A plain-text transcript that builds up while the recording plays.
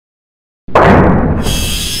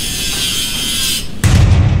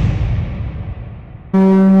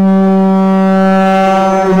Everybody,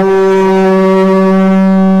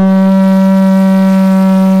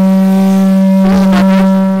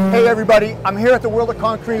 I'm here at the World of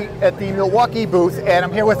Concrete at the Milwaukee booth, and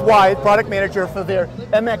I'm here with Wyatt, product manager for their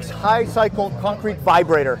MX High Cycle Concrete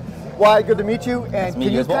Vibrator. Wyatt, good to meet you. And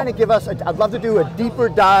can you kind of give us, I'd love to do a deeper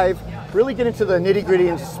dive, really get into the nitty-gritty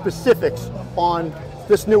and specifics on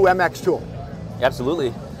this new MX tool.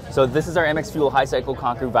 Absolutely. So this is our MX Fuel High Cycle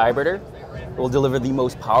Concrete Vibrator. It will deliver the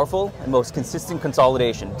most powerful and most consistent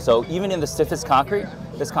consolidation. So even in the stiffest concrete,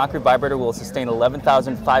 this concrete vibrator will sustain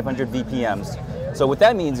 11,500 VPMs. So what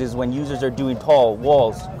that means is when users are doing tall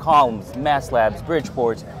walls, columns, mass slabs, bridge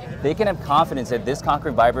boards, they can have confidence that this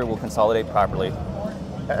concrete vibrator will consolidate properly.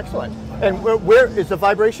 Excellent. And where is the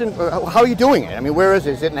vibration? How are you doing it? I mean, where is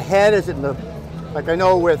it? Is it in the head? Is it in the, like I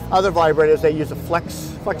know with other vibrators, they use a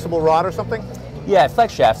flexible rod or something? Yeah,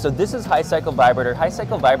 flex shaft. So this is high cycle vibrator. High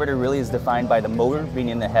cycle vibrator really is defined by the motor being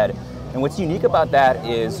in the head. And what's unique about that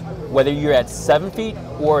is whether you're at 7 feet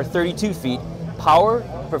or 32 feet, power,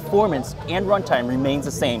 performance, and runtime remains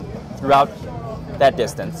the same throughout that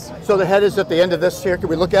distance. So the head is at the end of this here. Can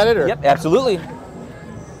we look at it? Or? Yep, absolutely.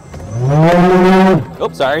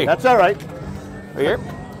 Oops, sorry. That's all right. Right here.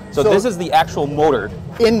 So this is the actual motor.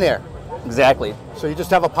 In there. Exactly. So you just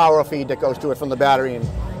have a power feed that goes to it from the battery. And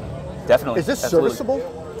definitely. Is this serviceable?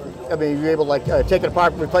 I mean, are you able to like take it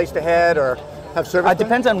apart, replace the head, or have service? It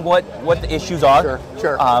depends on what the issues are.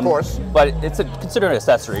 Sure, of course. But it's considered an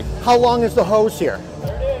accessory. How long is the hose here?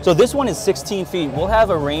 So this one is 16 feet. We'll have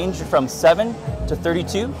a range from 7 to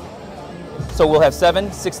 32. So we'll have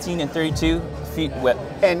 7, 16, and 32 feet width.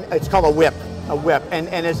 And it's called a whip. A whip.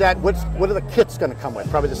 And is that, what are the kits going to come with?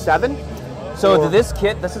 Probably the 7? So this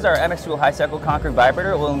kit, this is our MX Fuel High Cycle Concrete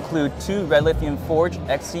Vibrator. It will include 2 REDLITHIUM Forge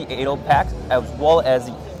XC8 packs, as well as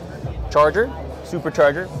the charger,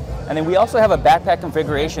 supercharger. And then we also have a backpack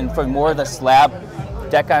configuration for more of the slab,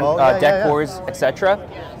 deck boards, etc.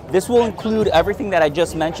 This will include everything that I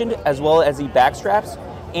just mentioned, as well as the back straps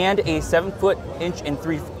and a 7-foot inch and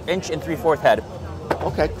 3/4 head.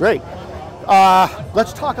 Okay, great.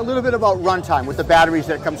 Let's talk a little bit about runtime with the batteries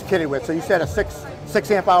that it comes kitted with. So you said a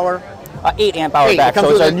 6 amp hour? 8 amp hour pack.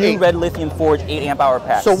 So it's our new REDLITHIUM Forge 8 amp hour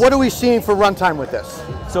pack. So what are we seeing for runtime with this?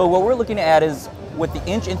 So what we're looking at is with the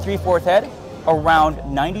inch and 3/4 head, around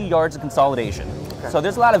 90 yards of consolidation. Okay. So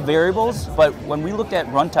there's a lot of variables, but when we looked at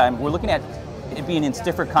runtime, we're looking at it being in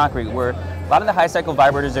stiffer concrete, where a lot of the high cycle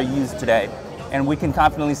vibrators are used today, and we can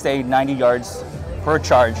confidently say 90 yards per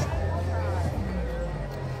charge.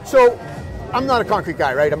 So I'm not a concrete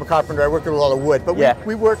guy, right? I'm a carpenter. I work with a lot of wood, but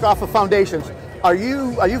we work off of foundations. Are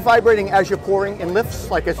you vibrating as you're pouring in lifts,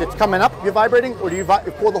 like as it's coming up, you're vibrating, or do you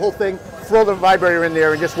pour the whole thing, throw the vibrator in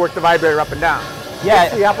there, and just work the vibrator up and down? Yeah.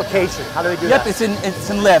 What's the application? How do they do that? Yep, it's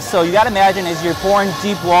in lifts. So you got to imagine as you're pouring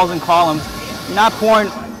deep walls and columns, you're not pouring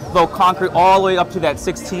the concrete all the way up to that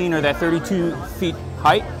 16 or that 32 feet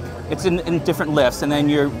height. It's in different lifts, and then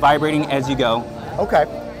you're vibrating as you go. Okay.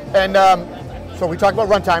 And so we talked about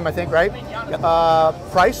runtime, I think, right? Yep.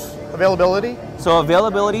 Price, availability. So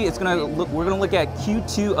availability, we're gonna look at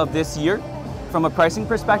Q2 of this year. From a pricing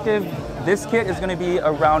perspective, this kit is gonna be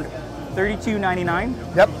around $32.99.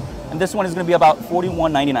 Yep. And this one is gonna be about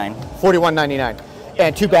 $41.99. $41.99.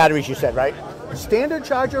 And 2 batteries, you said, right? Standard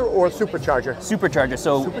charger or supercharger? Supercharger.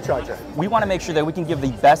 So supercharger. We want to make sure that we can give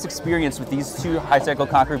the best experience with these 2 high cycle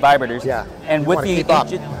concrete vibrators. Yeah. And with the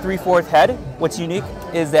 3/4 head, what's unique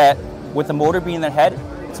is that with the motor being in the head,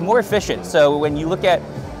 it's more efficient. So when you look at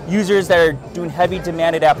users that are doing heavy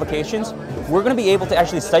demanded applications, we're going to be able to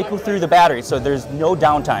actually cycle through the battery, so there's no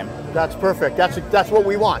downtime. That's perfect. That's what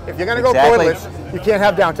we want. If you're going to go cordless, you can't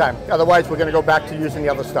have downtime. Otherwise, we're going to go back to using the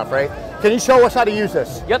other stuff, right? Can you show us how to use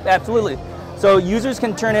this? Yep, absolutely. So users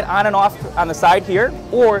can turn it on and off on the side here,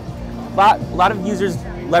 or a lot of users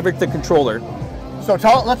leverage the controller. So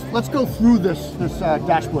let's go through this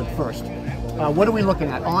dashboard first. What are we looking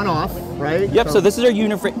at? On, off, right? Yep, so this is our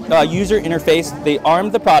user interface. They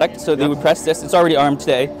armed the product, so they would press this. It's already armed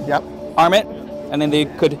today. Yep. Arm it, and then they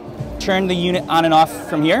could turn the unit on and off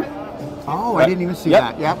from here. Oh, I didn't even see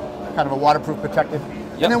that. Yep. Kind of a waterproof protected.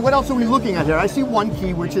 Yep. And then what else are we looking at here? I see one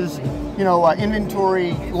key, which is,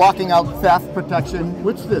 inventory, locking out theft protection.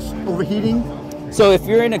 What's this? Overheating? So if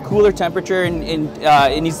you're in a cooler temperature and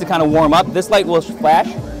it needs to kind of warm up, this light will flash,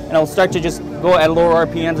 and it'll start to just go at lower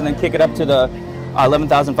RPMs and then kick it up to the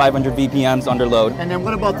 11,500 VPMs under load. And then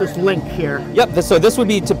what about this link here? Yep, so this would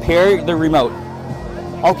be to pair the remote.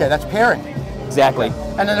 Okay, that's pairing. Exactly.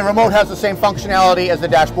 And then the remote has the same functionality as the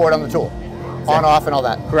dashboard on the tool. Exactly. On, off, and all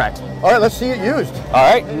that. Correct. All right, let's see it used. All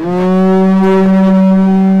right.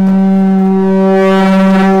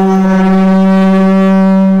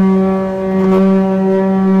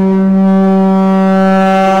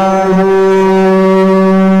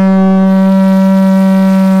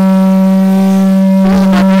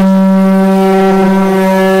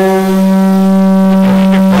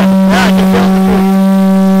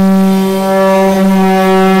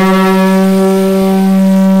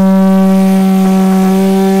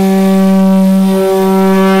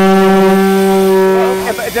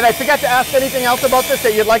 I forgot to ask anything else about this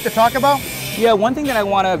that you'd like to talk about? Yeah, one thing that I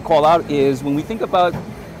want to call out is when we think about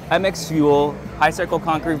MX Fuel high cycle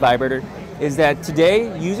concrete vibrator, is that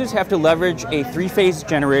today users have to leverage a 3-phase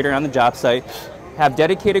generator on the job site, have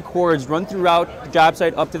dedicated cords run throughout the job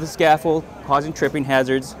site up to the scaffold, causing tripping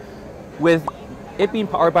hazards. With it being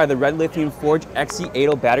powered by the REDLITHIUM Forge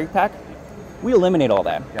XC80 battery pack, we eliminate all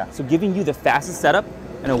that. Yeah. So giving you the fastest setup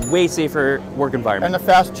and a way safer work environment. And the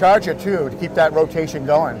fast charger too, to keep that rotation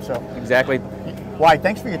going. So exactly. Wyatt,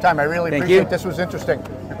 thanks for your time. I really appreciate it. This was interesting.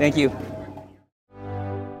 Thank you.